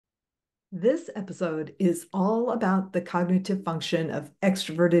This episode is all about the cognitive function of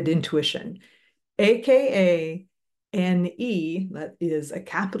extroverted intuition, aka NE, that is a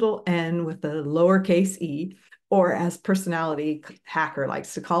capital N with a lowercase e, or as personality hacker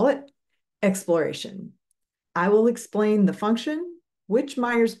likes to call it, exploration. I will explain the function, which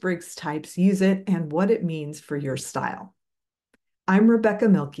Myers-Briggs types use it, and what it means for your style. I'm Rebecca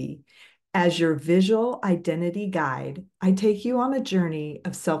Mielke. As your visual identity guide, I take you on a journey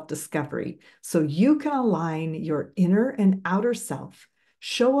of self-discovery so you can align your inner and outer self,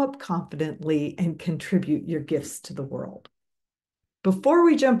 show up confidently, and contribute your gifts to the world. Before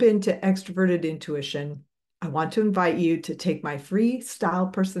we jump into extroverted intuition, I want to invite you to take my free style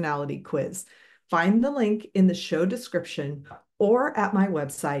personality quiz. Find the link in the show description or at my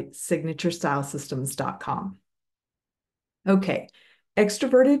website, signaturestylesystems.com. Okay,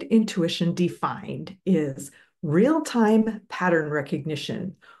 extroverted intuition defined is real-time pattern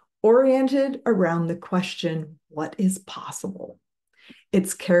recognition oriented around the question, what is possible?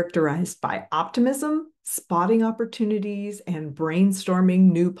 It's characterized by optimism, spotting opportunities, and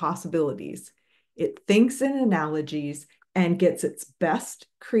brainstorming new possibilities. It thinks in analogies and gets its best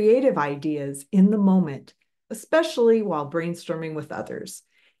creative ideas in the moment, especially while brainstorming with others.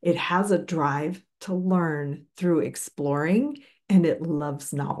 It has a drive to learn through exploring, and it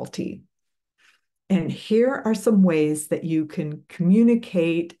loves novelty. And here are some ways that you can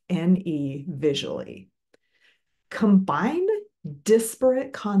communicate NE visually. Combine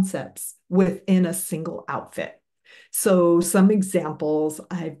disparate concepts within a single outfit. So some examples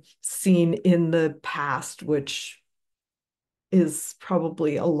I've seen in the past, which is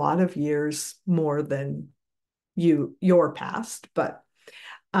probably a lot of years more than your past, but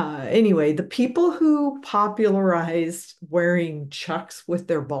anyway, the people who popularized wearing chucks with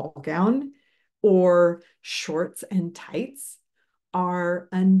their ball gown or shorts and tights are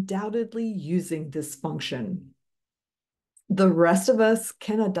undoubtedly using this function. The rest of us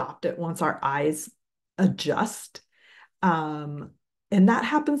can adopt it once our eyes adjust. Um, and that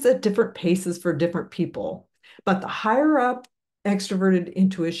happens at different paces for different people. But the higher up extroverted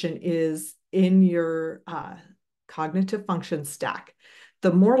intuition is in your cognitive function stack,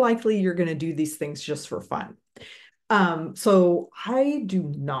 the more likely you're going to do these things just for fun. So I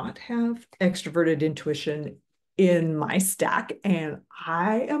do not have extroverted intuition in my stack, and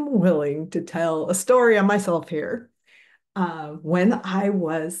I am willing to tell a story on myself here. When I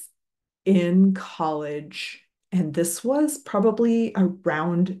was in college, and this was probably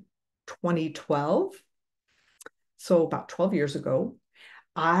around 2012, so about 12 years ago,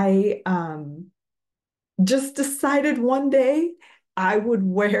 I just decided one day I would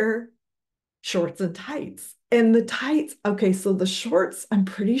wear shorts and tights. And the tights, okay, so the shorts, I'm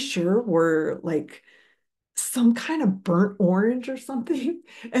pretty sure were like some kind of burnt orange or something.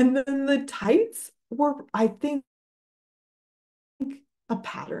 And then the tights were, I think, a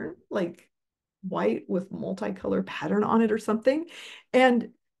pattern, like white with multicolor pattern on it or something. And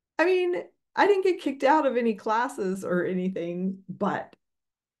I mean, I didn't get kicked out of any classes or anything, but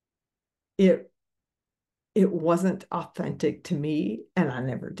it it wasn't authentic to me, and I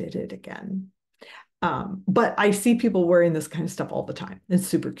never did it again. But I see people wearing this kind of stuff all the time. It's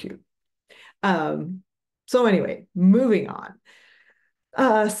super cute. So anyway, moving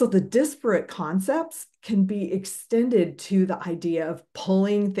on. So the disparate concepts can be extended to the idea of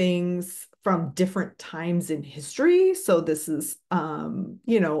pulling things from different times in history. So this is,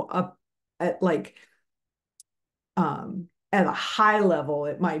 up at like at a high level,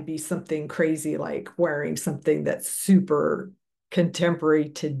 it might be something crazy like wearing something that's super contemporary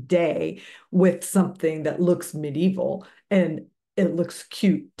today with something that looks medieval and it looks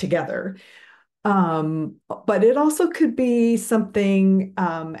cute together. But it also could be something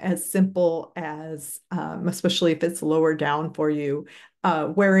as simple as, especially if it's lower down for you,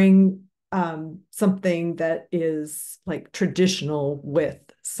 wearing something that is like traditional with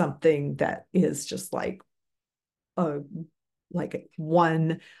something that is just a like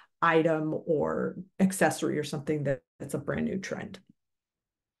one item or accessory or something that's a brand new trend.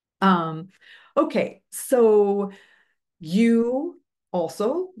 Um, okay, so you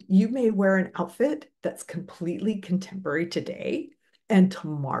may wear an outfit that's completely contemporary today, and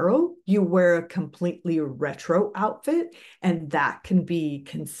tomorrow you wear a completely retro outfit, and that can be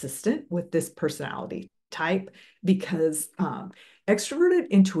consistent with this personality type because extroverted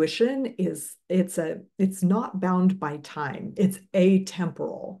intuition it's not bound by time. It's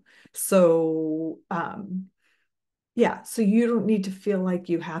atemporal. So yeah, so you don't need to feel like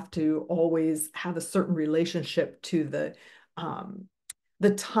you have to always have a certain relationship to the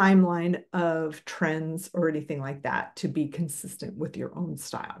timeline of trends or anything like that to be consistent with your own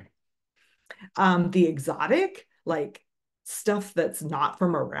style. The exotic, like stuff that's not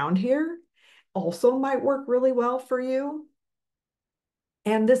from around here, also might work really well for you.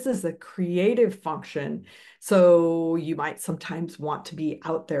 And this is a creative function. So you might sometimes want to be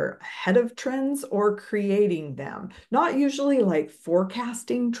out there ahead of trends or creating them. Not usually like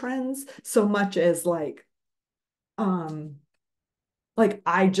forecasting trends so much as um, like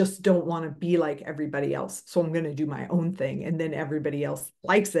I just don't want to be like everybody else. So I'm going to do my own thing. And then everybody else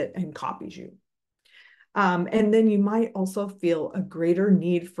likes it and copies you. And then you might also feel a greater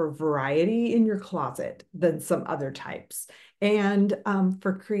need for variety in your closet than some other types, and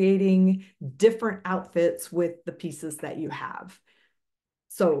for creating different outfits with the pieces that you have.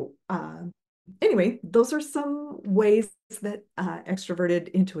 So, anyway, those are some ways that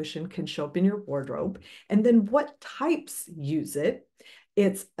extroverted intuition can show up in your wardrobe. And then what types use it?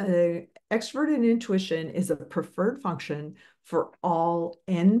 It's a extroverted intuition is a preferred function for all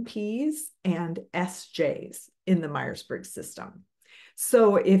NPs and SJs in the Myers-Briggs system.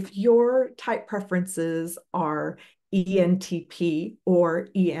 So if your type preferences are ENTP or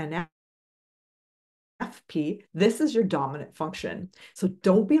ENFP, this is your dominant function. So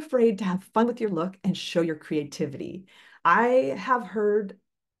don't be afraid to have fun with your look and show your creativity. I have heard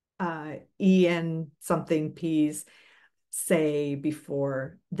EN something Ps say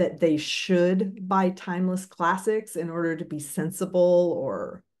before that they should buy timeless classics in order to be sensible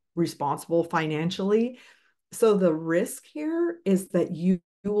or responsible financially. So the risk here is that you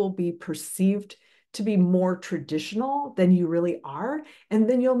will be perceived to be more traditional than you really are. And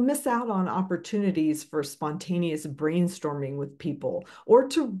then you'll miss out on opportunities for spontaneous brainstorming with people or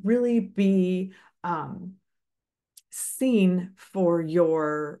to really be seen for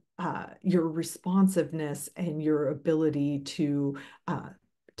your responsiveness and your ability to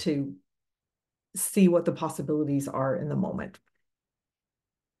see what the possibilities are in the moment.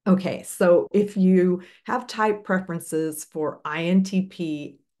 Okay, so if you have type preferences for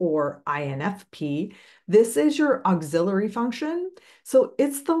INTP or INFP, this is your auxiliary function. So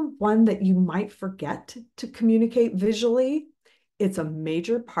it's the one that you might forget to communicate visually. It's a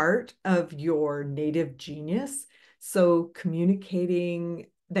major part of your native genius. So communicating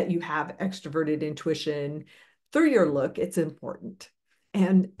that you have extroverted intuition through your look, it's important.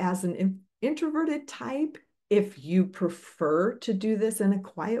 And as an introverted type, if you prefer to do this in a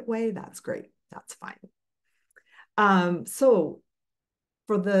quiet way, that's great. That's fine. So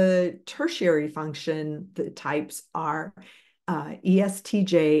for the tertiary function, the types are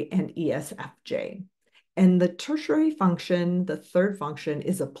ESTJ and ESFJ. And the tertiary function, the third function,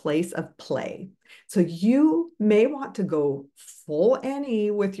 is a place of play. So you may want to go full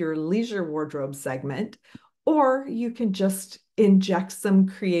NE with your leisure wardrobe segment, or you can just inject some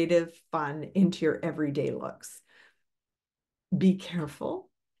creative fun into your everyday looks. Be careful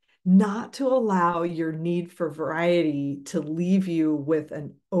not to allow your need for variety to leave you with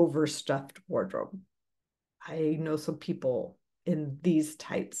an overstuffed wardrobe. I know some people in these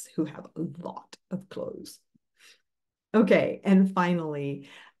types who have a lot of clothes. Okay, and finally,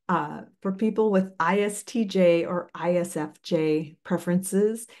 for people with ISTJ or ISFJ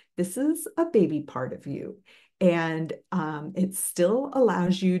preferences, this is a baby part of you. And it still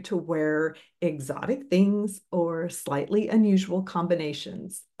allows you to wear exotic things or slightly unusual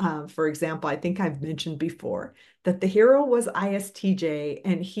combinations. For example, I think I've mentioned before that the hero was ISTJ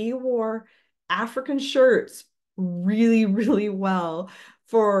and he wore African shirts really, really well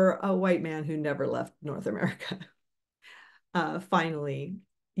for a white man who never left North America. Finally,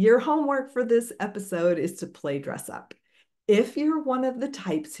 your homework for this episode is to play dress up. If you're one of the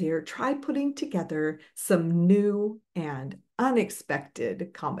types here, try putting together some new and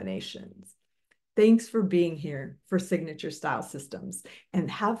unexpected combinations. Thanks for being here for Signature Style Systems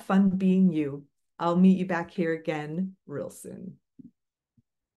and have fun being you. I'll meet you back here again real soon.